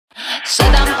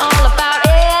Said I'm all about it.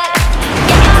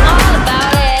 Yeah, I'm all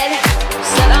about it.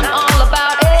 Said I'm all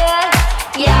about it.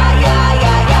 Yeah, yeah,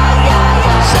 yeah, yeah, yeah,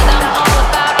 yeah. Said I'm all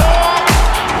about it.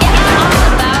 Yeah, I'm all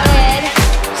about it.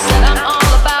 Said I'm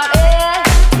all about it.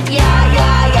 Yeah,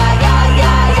 yeah, yeah, yeah,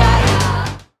 yeah, yeah,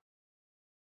 yeah.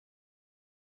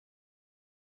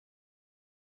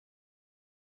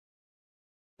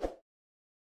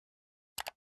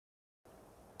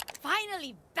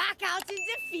 Finally back out in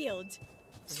the field.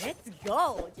 Let's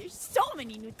go. There's so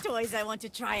many new toys I want to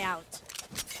try out.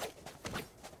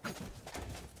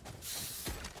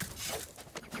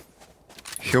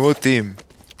 Hello team.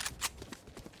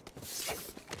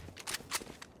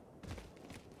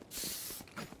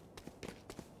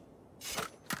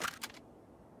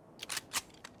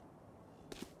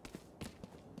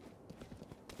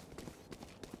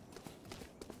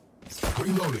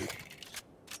 Reloading.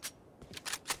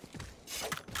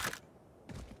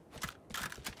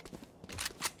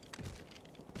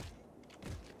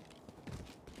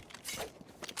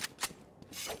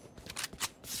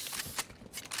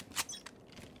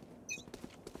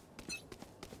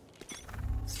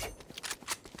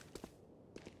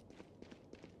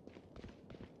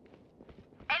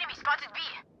 Enemy spotted B.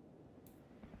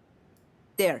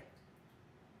 There.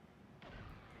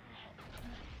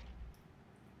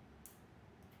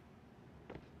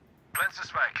 Plants the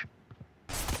spike.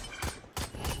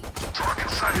 Target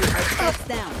sighted. Up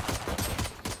down.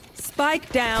 Spike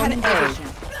down Cutting A. position.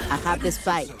 I have the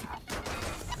spike.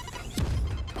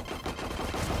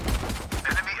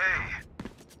 Enemy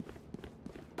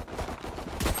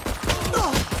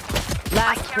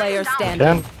Last player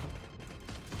standing.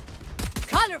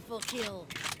 Colorful kill.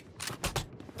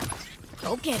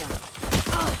 Go get him.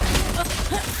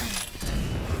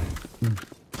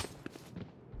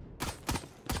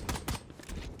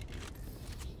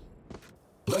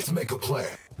 Let's make a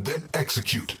plan, then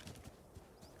execute.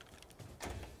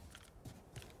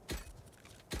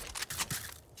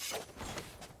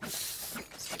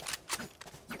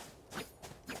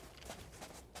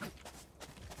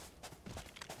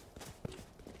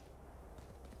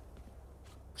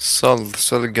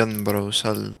 Sell gun bro,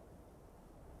 sell.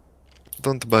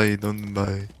 Don't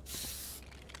buy.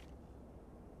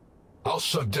 I'll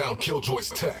shut down Killjoy's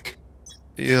tech.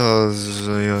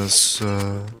 Yes.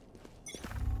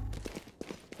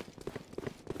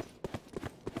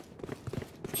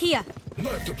 Here.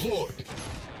 Knife deployed.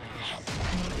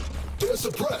 They're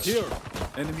suppressed. Here,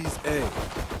 enemies A.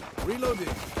 Reloading.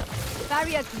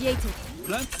 Barrier created.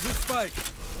 Plant the spike.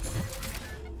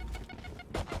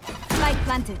 Spike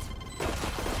planted.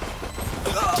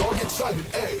 Target sighted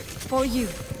A. For you.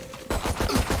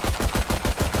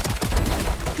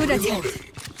 Good attempt. Reloading.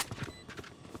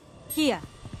 Here.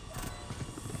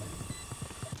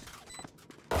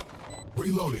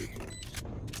 Reloading.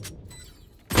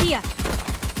 Here.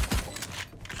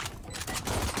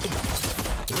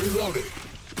 Reloading.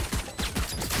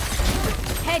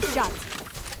 Headshot.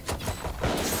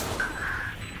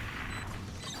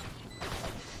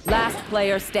 Last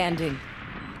player standing.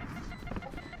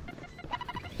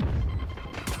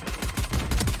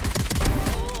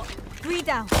 Three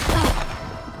down.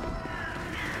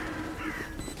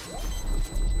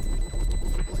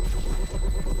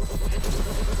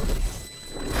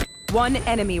 One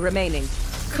enemy remaining.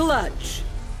 Clutch.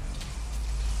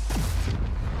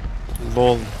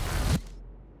 Lol.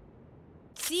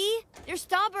 See? They're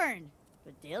stubborn.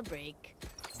 But they'll break.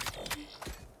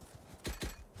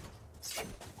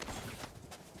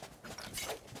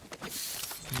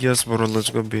 Yes bro, let's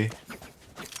go B.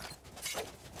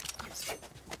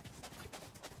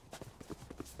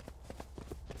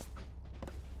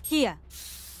 Here.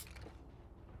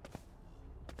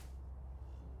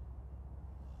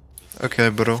 Okay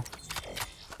bro.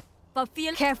 But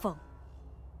feel careful.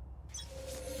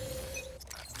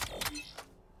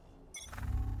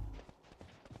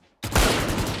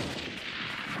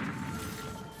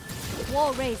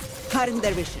 Wall raised. Cutting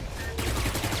their vision.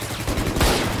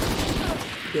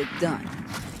 You're done.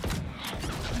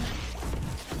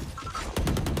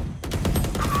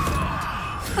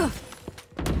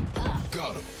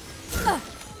 Got him.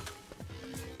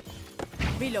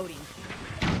 Reloading.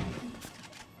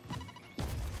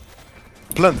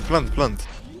 Plant.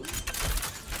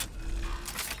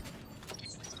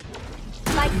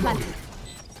 Spike planted.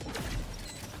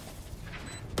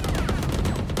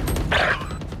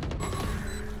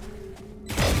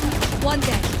 One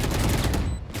dead.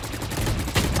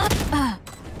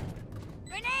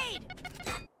 Grenade!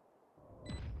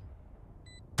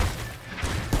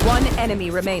 One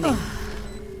enemy remaining.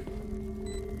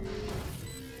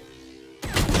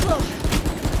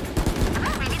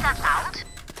 Maybe that's out.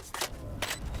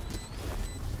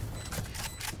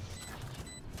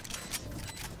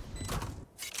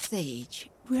 Sage,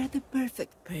 we're the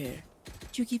perfect pair.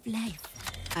 You give life.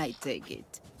 I take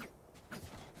it.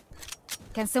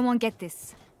 Can someone get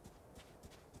this?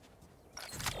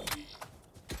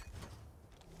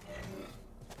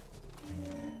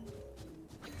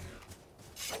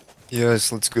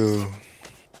 Yes, let's go.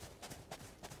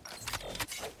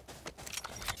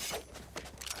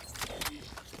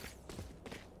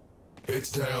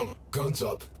 Heads down, guns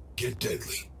up, get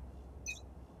deadly.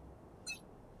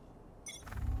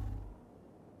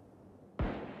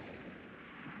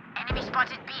 Enemy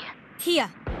spotted B. Here.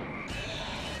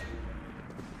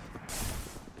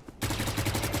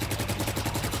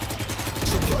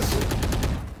 Suppressing.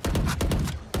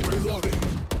 Reloading.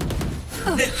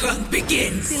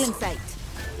 Still in sight.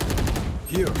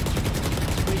 Here.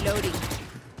 Reloading.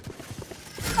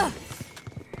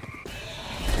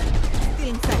 Still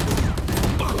in sight.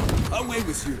 Away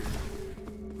with you.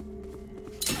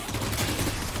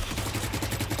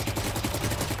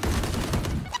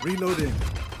 Reloading.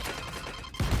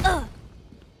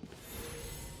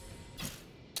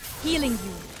 Healing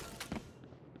you.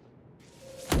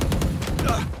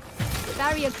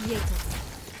 Barrier created.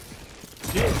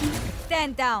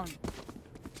 Stand down.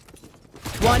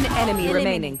 One enemy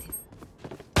remaining.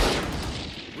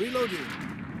 Reloading.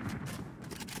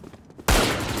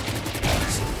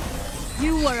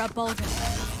 You are a boulder.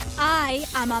 I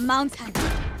am a mountain.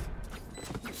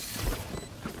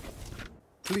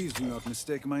 Please do not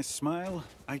mistake my smile.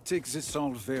 I take this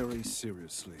all very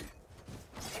seriously.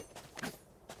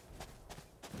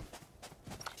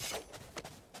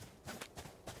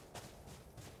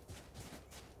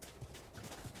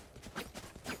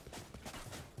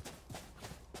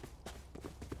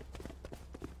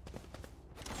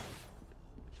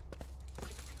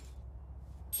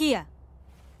 Here.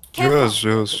 Careful. Yes,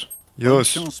 yes. Bonne Yes.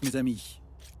 chance, mes amis.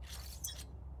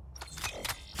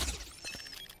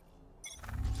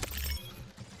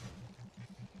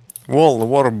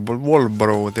 Wall,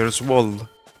 bro. There's wall.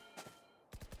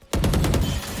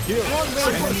 Here.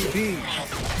 Enemy B.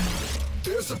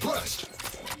 They're suppressed.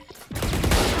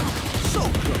 So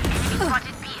close.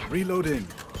 Spotted B. Reloading.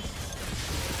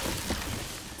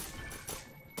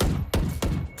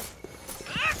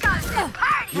 Here comes the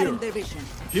party. Cutting their vision.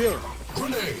 Here.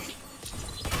 Grenade.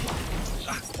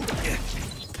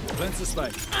 Plant the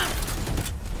spike.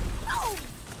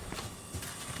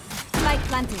 Spike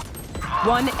planted.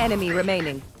 One enemy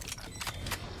remaining.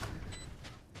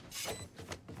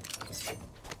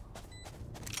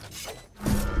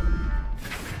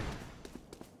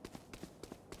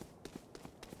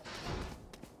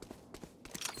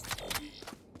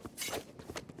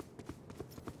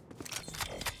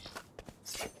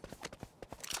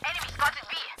 Enemy spotted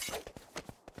B.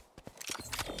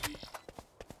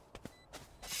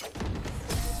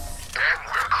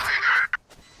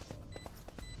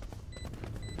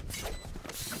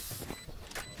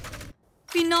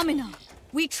 Phenomenal.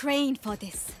 We trained for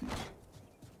this.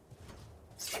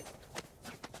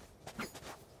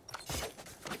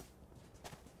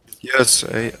 Yes,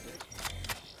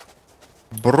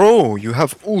 Bro, you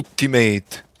have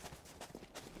ultimate.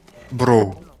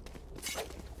 Bro.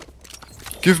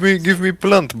 Give me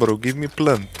plant, bro. Give me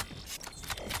plant.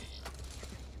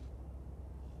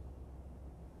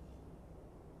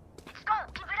 Let's go.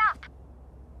 Keep it up.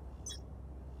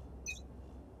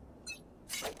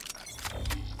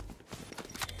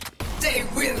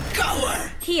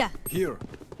 Here. Here.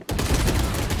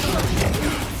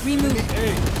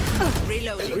 Remove.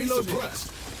 Reloading. Enemy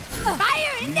suppressed.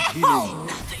 Fire in the Healing.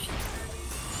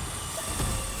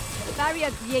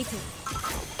 barrier created.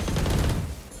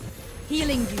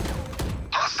 Healing you.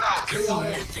 Hostile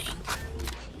KIA.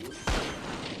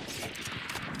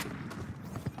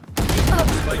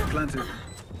 Spike planted.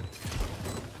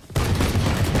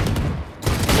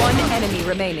 One enemy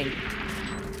remaining.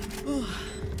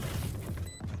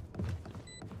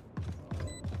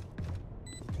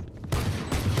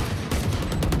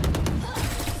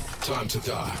 Time to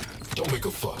die. Don't make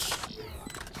a fuss.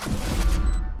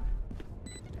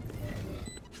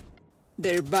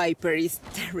 Their Viper is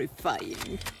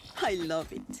terrifying. I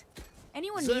love it.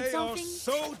 Anyone need They are something?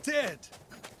 so dead.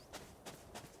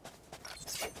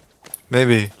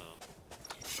 Maybe.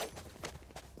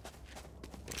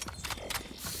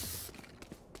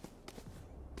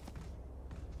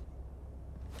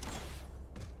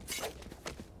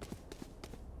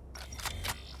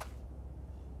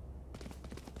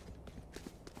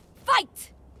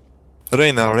 Fight!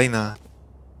 Reina.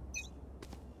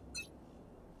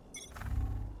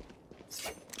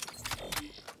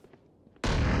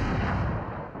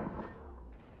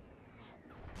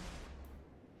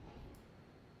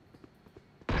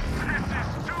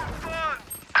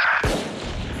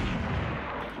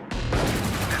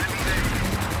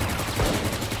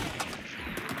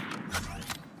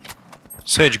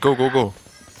 Sage, go, go, go.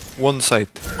 One side.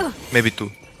 Maybe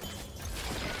two.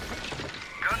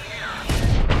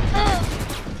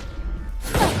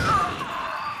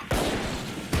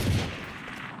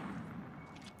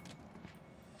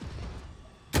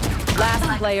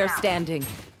 Last player standing.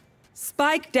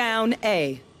 Spike down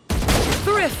A.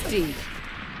 Thrifty.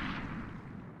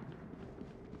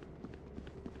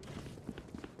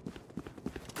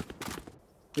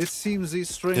 It seems these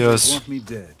strangers Yes. want me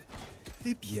dead.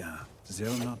 Eh bien,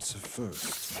 they'll not suffer.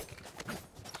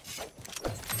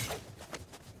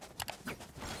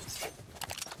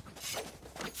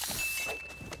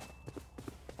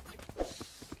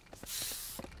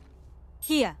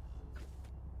 Here.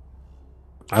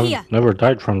 I've Here. never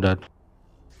died from that.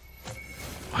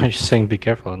 Why are you saying be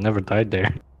careful? I never died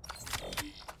there.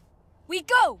 We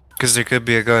go. Because there could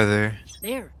be a guy there.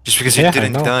 There. Just because he Yeah, I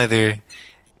didn't know. die there.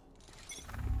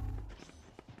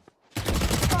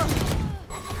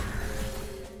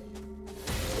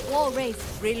 Wall raised.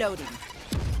 Reloading.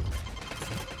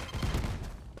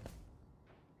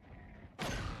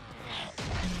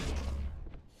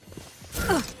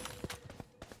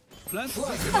 Plant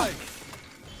the spike.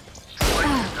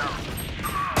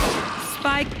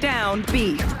 Spike down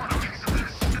B.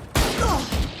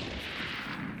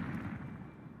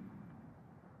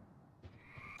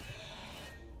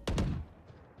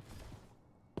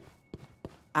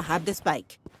 I have the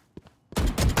spike.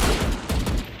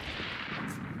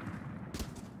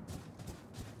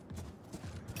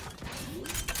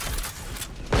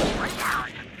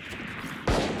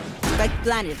 Spike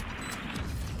planted.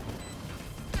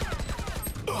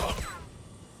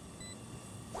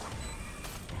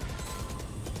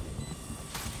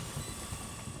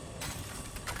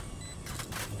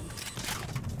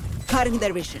 Cutting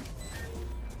their vision.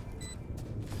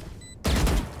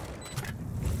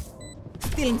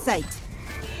 Still in sight.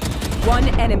 One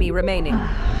enemy remaining.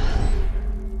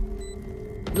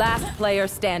 Last player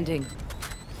standing.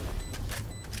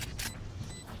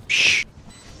 Shh.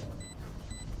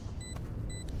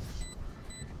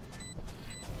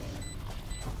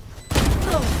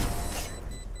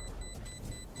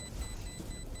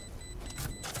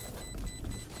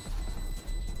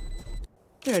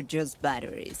 They're just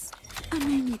batteries. And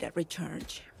I need a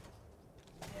recharge.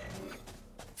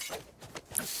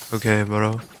 Okay,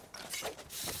 bro.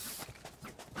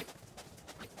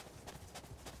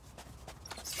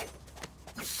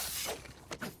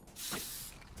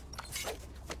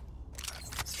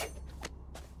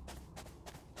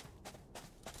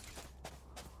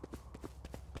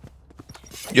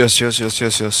 Yes, yes, yes,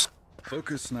 yes, yes.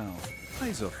 Focus now.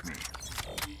 Eyes off me.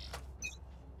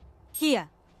 Here.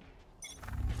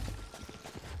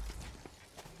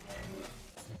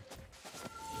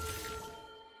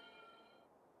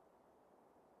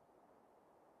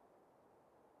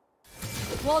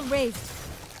 Wall raised.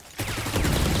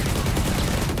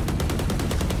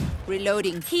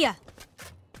 Reloading. Here.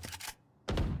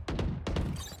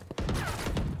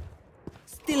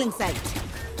 Still in sight.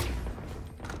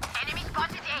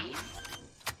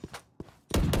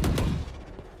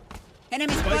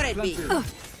 Enemy spotted me. planted.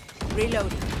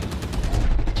 Reloading.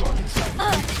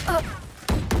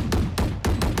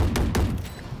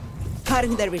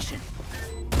 Cutting their vision.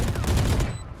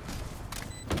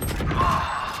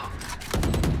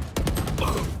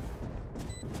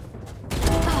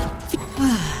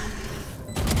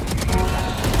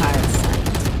 Parasite.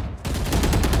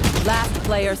 Last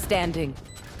player standing.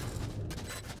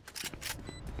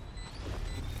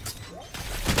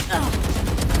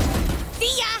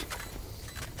 See ya.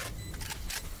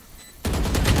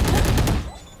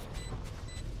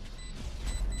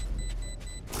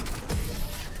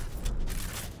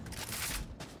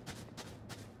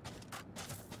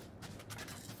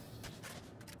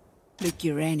 Look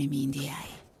your enemy in the eye.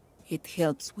 It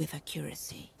helps with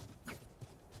accuracy.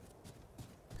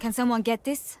 Can someone get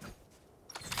this?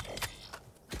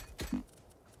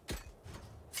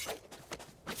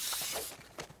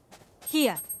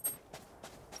 Here.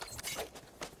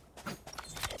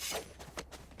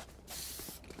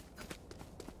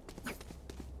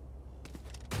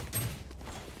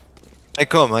 I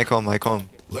come, I come, I come.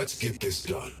 Let's get this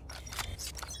done.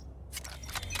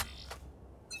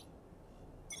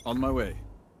 On my way.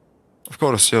 Of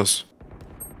course, yes.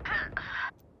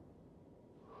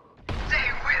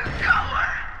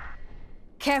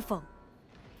 Careful.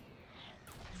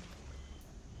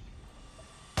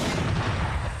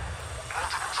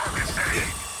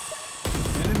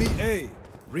 Enemy A.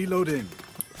 Reloading.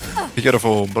 Be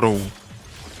careful, bro.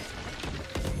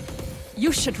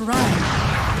 You should run.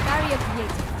 Barrier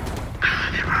created.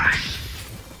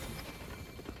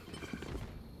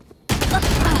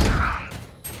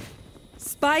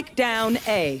 Spike down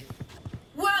A.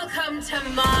 Welcome to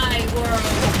my world.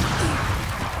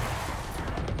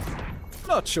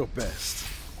 Not your best.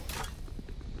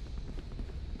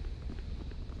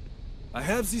 I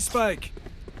have the spike.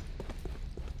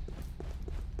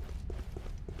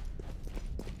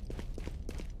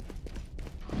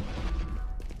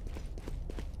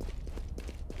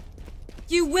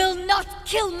 You will not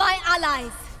kill my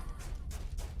allies!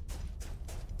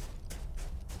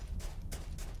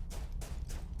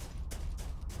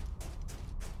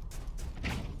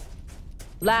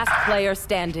 Last player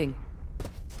standing.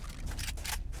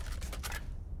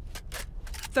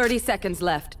 30 seconds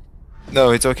left. No,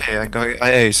 it's okay.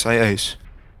 I ace. I ace.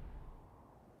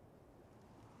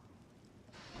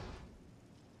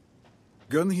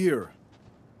 Gun here.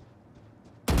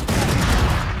 Do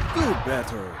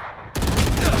better.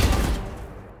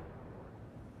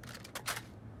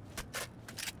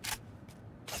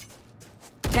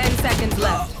 Ten seconds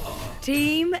left.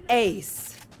 Team Ace.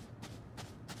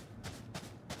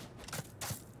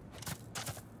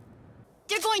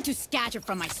 They're going to scatter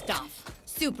from my stuff.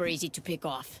 Super easy to pick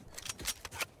off.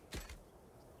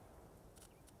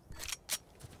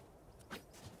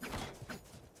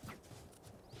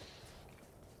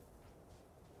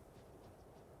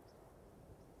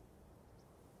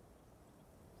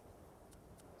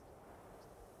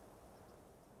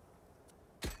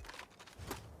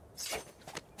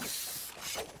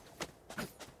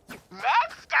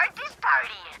 Let's start this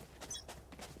party.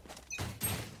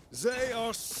 They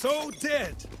are so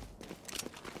dead.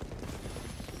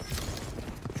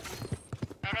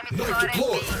 Enemy Knife spotted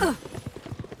deployed.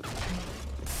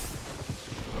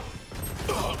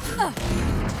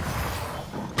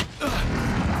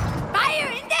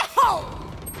 Fire in the hole!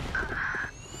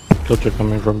 Killjoy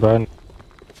coming from behind.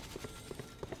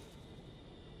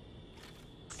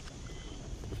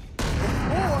 Oh,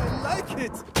 I like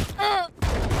it.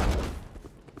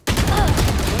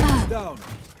 Down.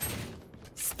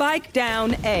 Spike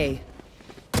down A.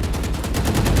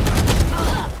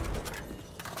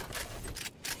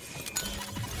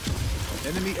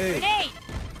 Enemy A. Grenade!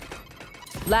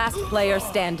 Last player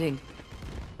standing.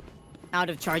 Out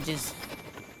of charges.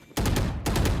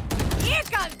 Here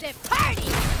comes the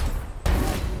party!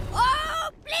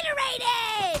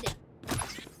 Obliterated!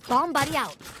 Bomb buddy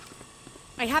out.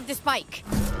 I have the spike.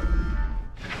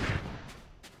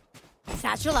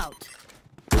 Satchel out.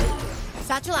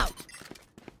 Satchel out.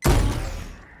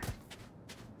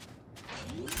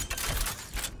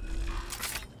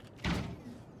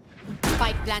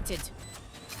 Spike planted.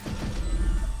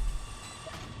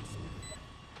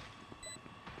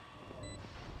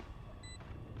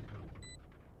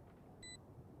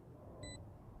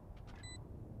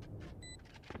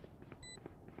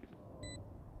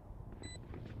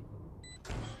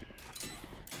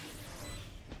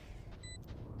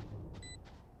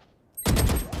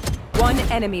 One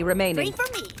enemy remaining. Green for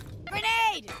me.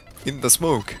 Grenade! In the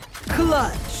smoke.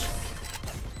 Clutch.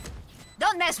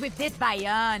 Don't mess with this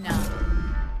Bayana.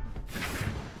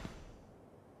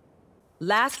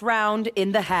 Last round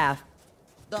in the half.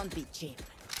 Don't be cheap.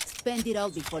 Spend it all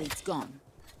before it's gone.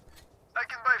 I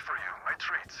can buy for you my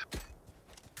treats.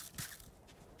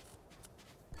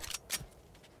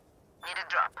 Need a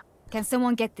drop. Can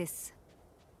someone get this?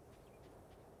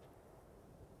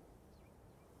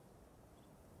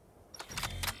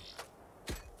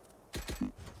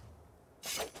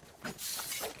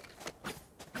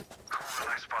 Cool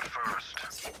my spot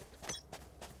first.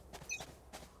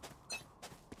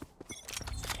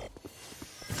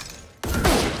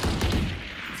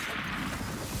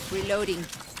 Reloading.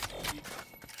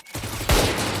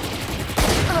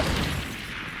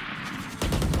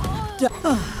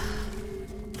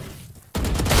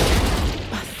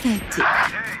 Pathetic.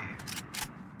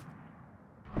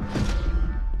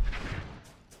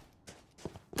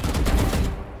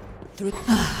 Through.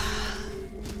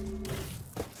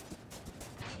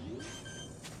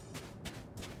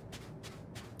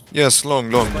 Yes,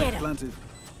 long. Spike planted.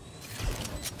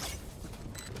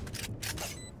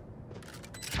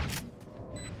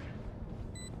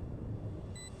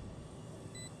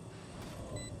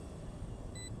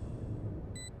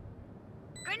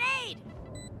 Grenade!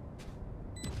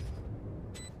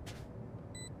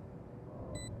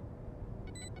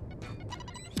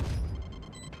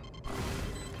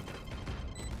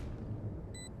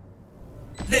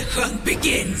 The hunt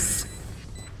begins.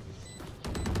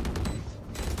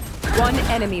 One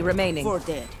enemy remaining. 4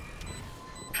 dead.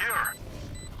 Here.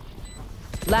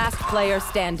 Last player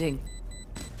standing.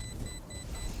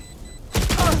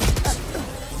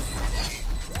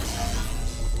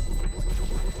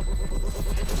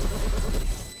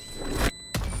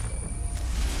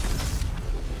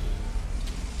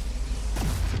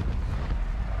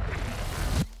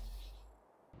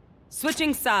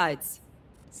 Switching sides.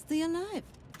 Stay alive.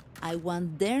 I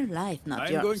want their life,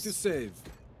 not yours. I'm going to save.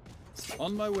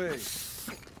 On my way.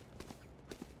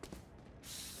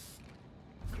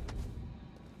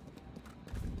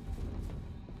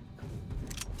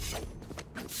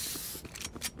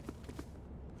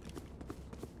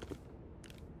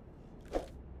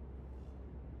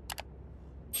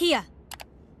 Here.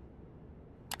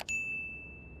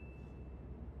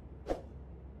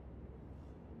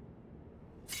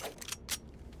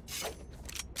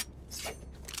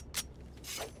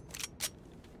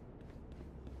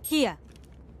 Here.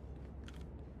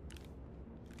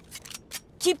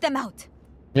 Keep them out.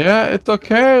 Yeah, it's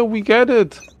okay. We get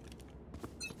it.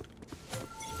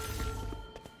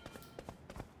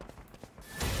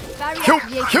 Barrier Help!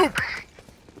 created. Help!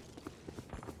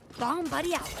 Bomb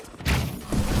buddy out.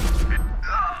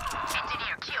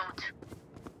 Engineer killed.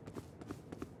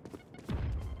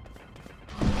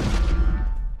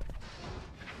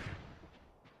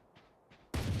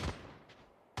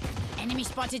 Enemy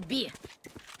spotted B.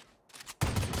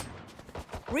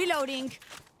 Reloading.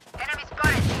 Enemy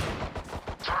spotted.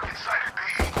 Target sighted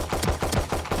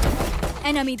B.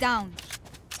 Enemy down.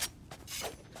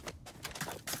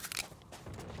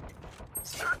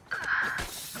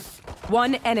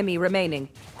 One enemy remaining.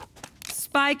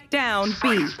 Spike down B.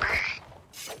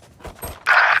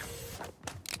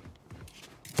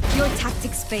 Your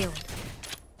tactics failed.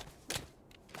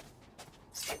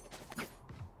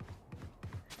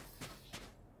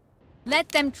 Let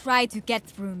them try to get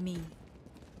through me.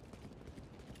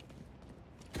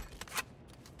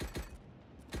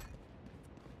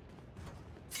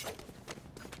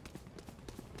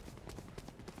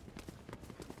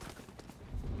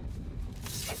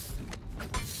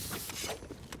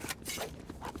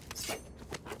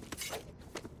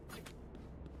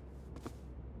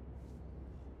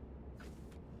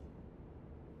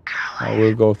 I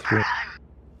will go through.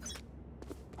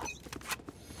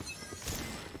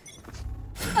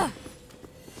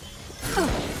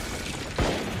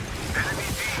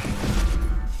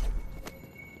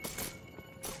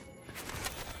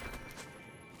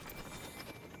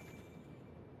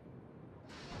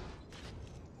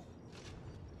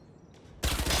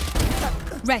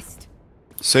 Rest.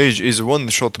 Sage is one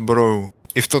shot, bro.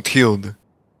 If not healed.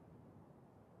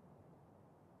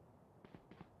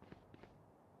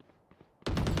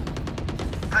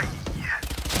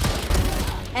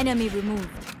 Enemy removed.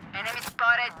 Enemy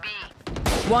spotted B.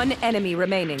 One enemy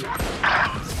remaining. Well,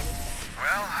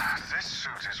 this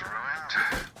suit is ruined.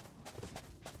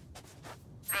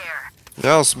 There.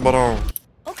 Yes, bro.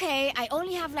 Okay, I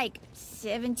only have like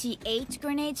 78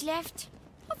 grenades left.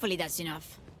 Hopefully that's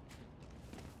enough.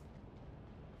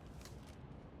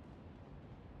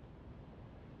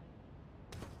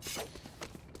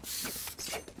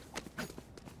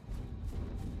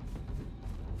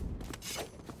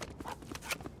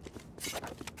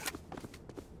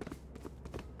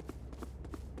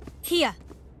 Here.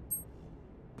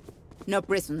 No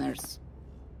prisoners.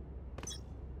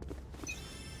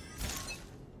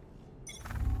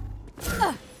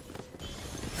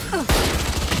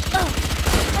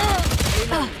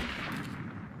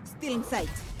 Still in sight.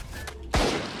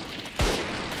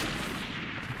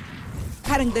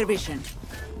 Cutting their vision.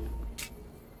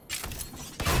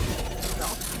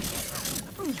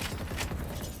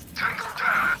 Tango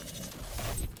down.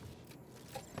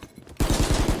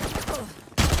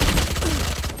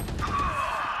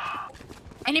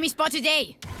 Enemy spotted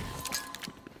A.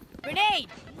 Grenade.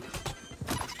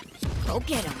 Go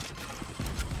get him.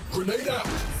 Grenade out.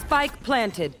 Spike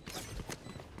planted.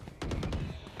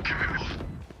 Kills.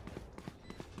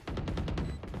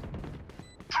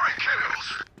 3 kills.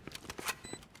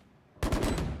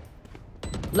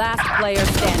 Last player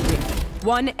standing.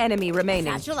 One enemy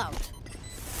remaining. Satchel out.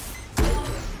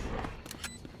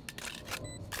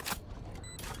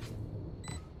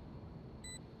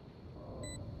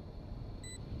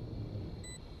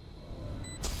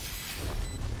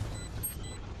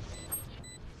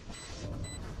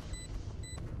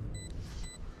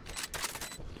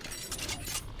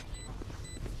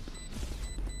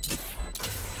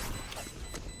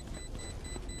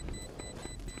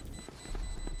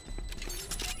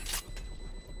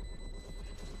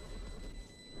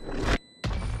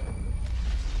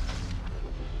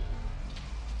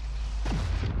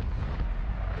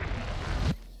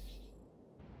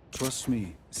 Trust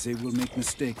me, they will make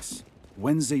mistakes.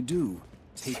 When they do,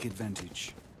 take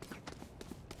advantage.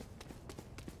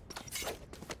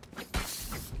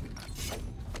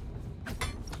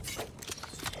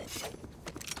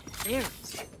 There.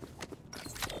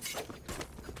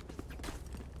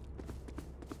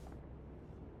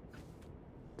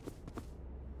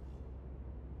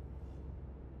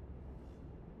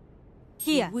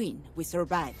 Here. We win, we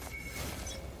survive.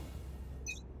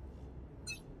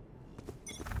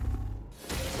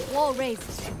 Wall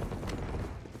raised.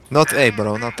 Not A,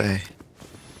 bro, not A.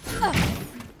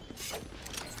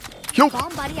 Yo!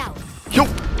 Bomb buddy out. Yo!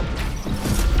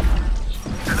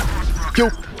 Yo!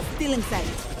 Still inside.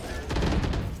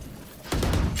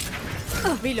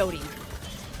 Reloading.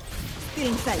 Still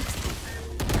inside.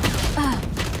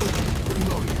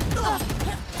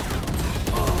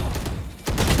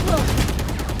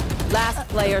 Last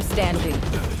player standing.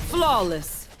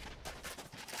 Flawless.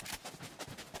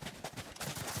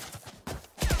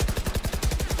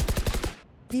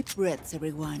 Deep breaths,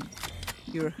 everyone.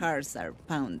 Your hearts are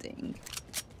pounding.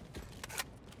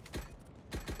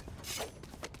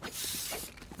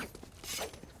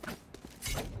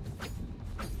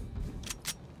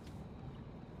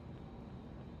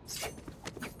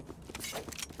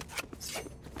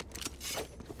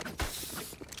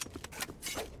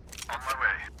 On my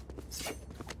way.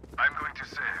 I'm going to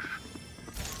save.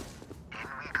 In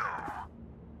we go.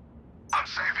 I'm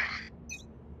saving.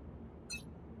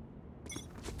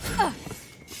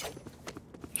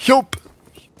 Help!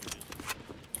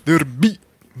 They're B,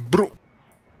 bro.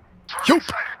 Help!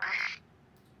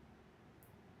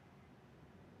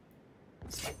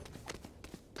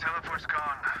 Teleport's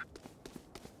gone.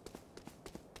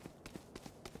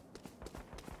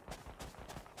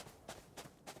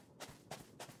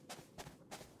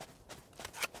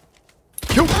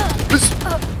 Help! Please!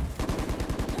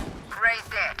 Raise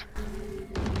dead.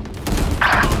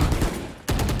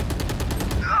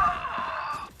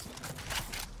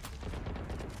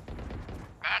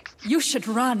 Next. You should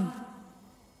run.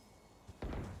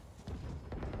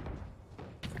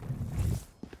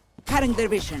 Cutting their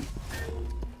vision.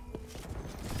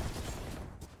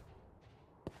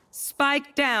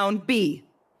 Spike down B.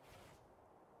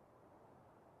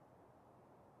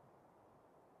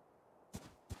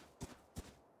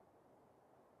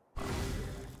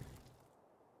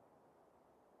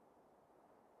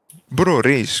 Bro,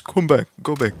 race, come back,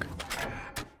 go back.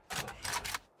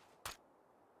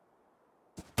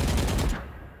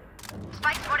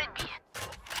 Spike spotted B.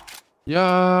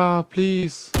 Yeah,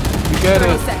 please. You get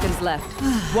 30 it. seconds left.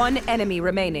 One enemy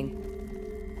remaining.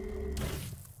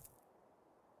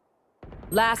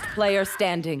 Last player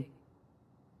standing.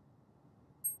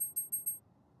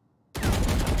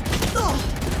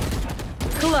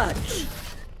 Clutch.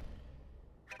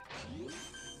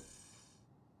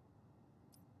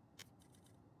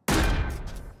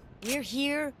 We're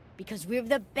here because we're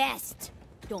the best.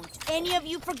 Don't any of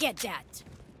you forget that.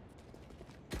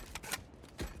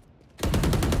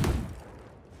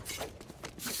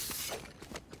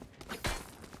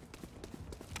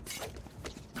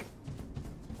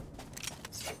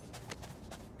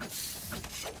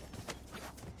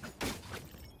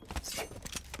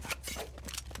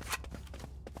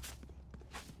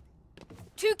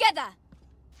 Together.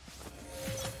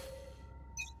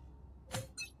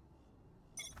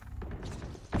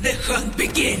 The hunt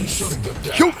begins. Shutting them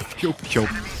down. Help! Help! Help!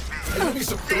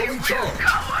 Enemies are throwing charge.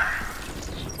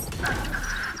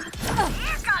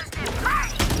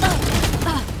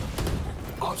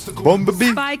 Obstacle. Bomb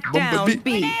B! Spike Bomb down B!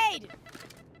 B. Grenade!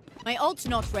 My ult's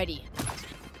not ready.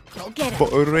 Go get him.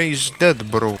 But race dead,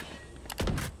 bro.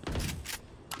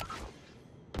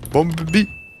 Bomb B!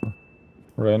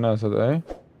 Reyna is at A.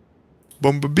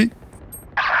 Bomb B!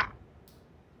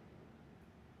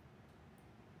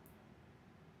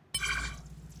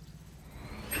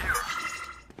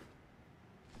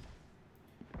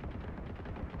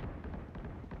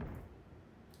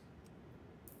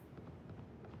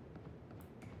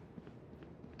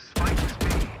 Spike is B.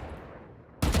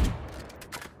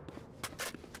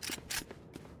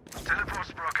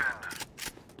 Teleport's broken.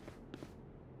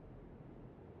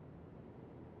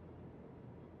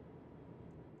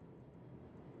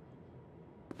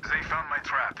 They found my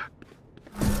trap.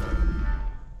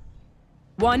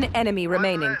 One enemy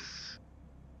remaining. One less.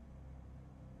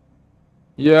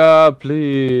 Yeah,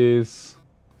 please.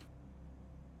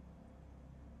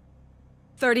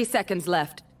 30 seconds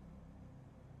left.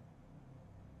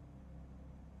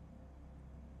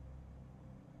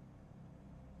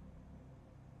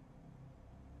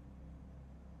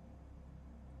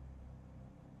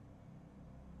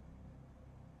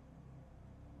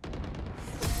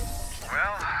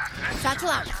 Well, Satchel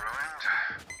out. ruined.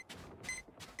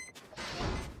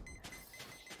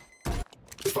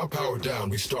 If I power down,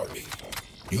 restart me.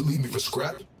 You leave me for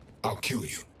scrap, I'll kill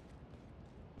you.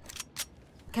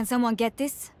 Can someone get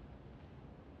this?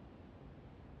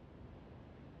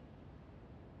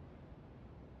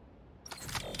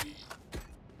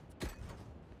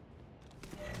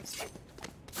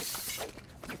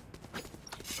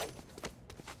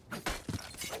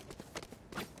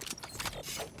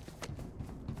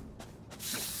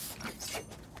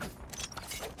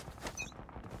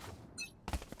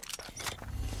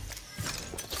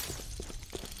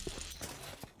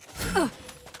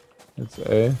 It's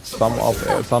A. Some of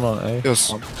A. Some on A.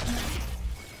 Yes.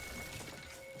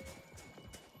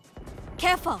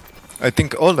 Careful. I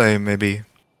think all day maybe.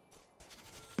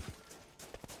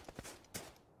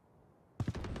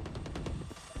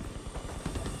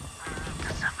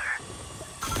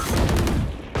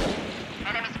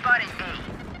 Enemy spotted A.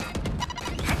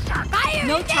 Fire!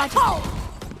 No charge.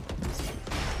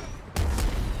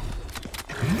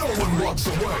 No one walks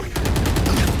away.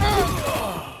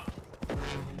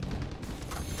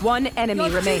 One enemy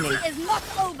Your remaining. duty is not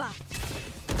over.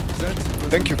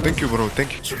 Thank you, bro,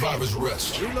 thank you. Survivors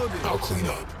rest. I'll clean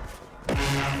up.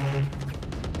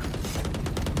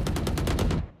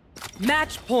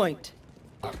 Match point.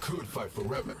 I could fight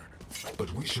forever,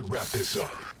 but we should wrap this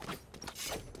up.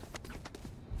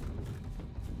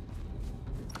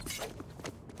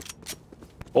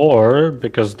 Or,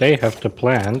 because they have to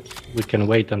plant, we can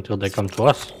wait until they come to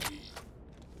us.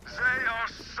 They are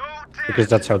so dead. Because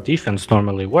that's how defense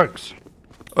normally works.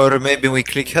 Or maybe we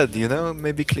click head, you know?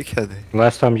 Maybe click head.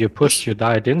 Last time you pushed, you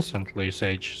died instantly,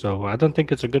 Sage, so I don't think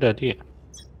it's a good idea.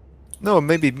 No,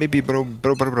 maybe, bro.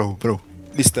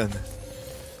 Listen.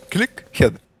 Click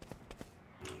head.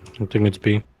 I think it's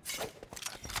B.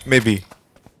 Maybe.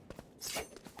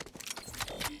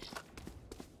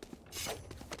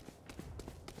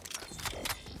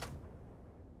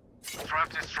 Trap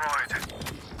destroyed.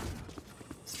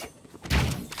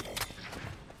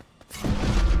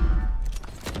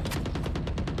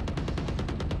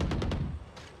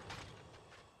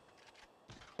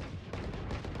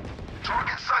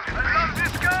 Target sighted. I love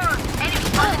this gun. Enemy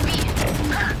spotted B.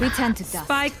 Return to dust.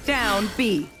 Spike down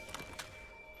B.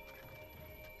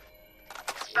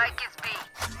 Spike is B.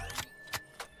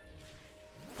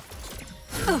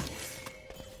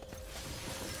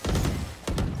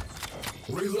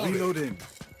 Reloading.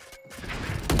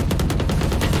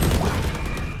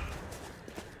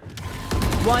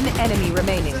 One enemy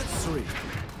remaining. That's 3.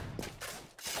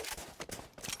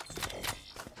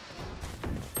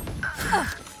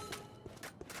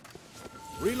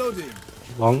 Reloading.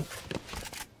 Long.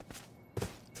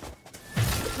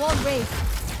 Wall raised.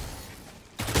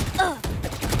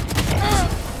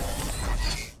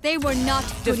 They were not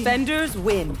good enough. Defenders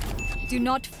win. Do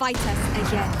not fight us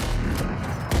again.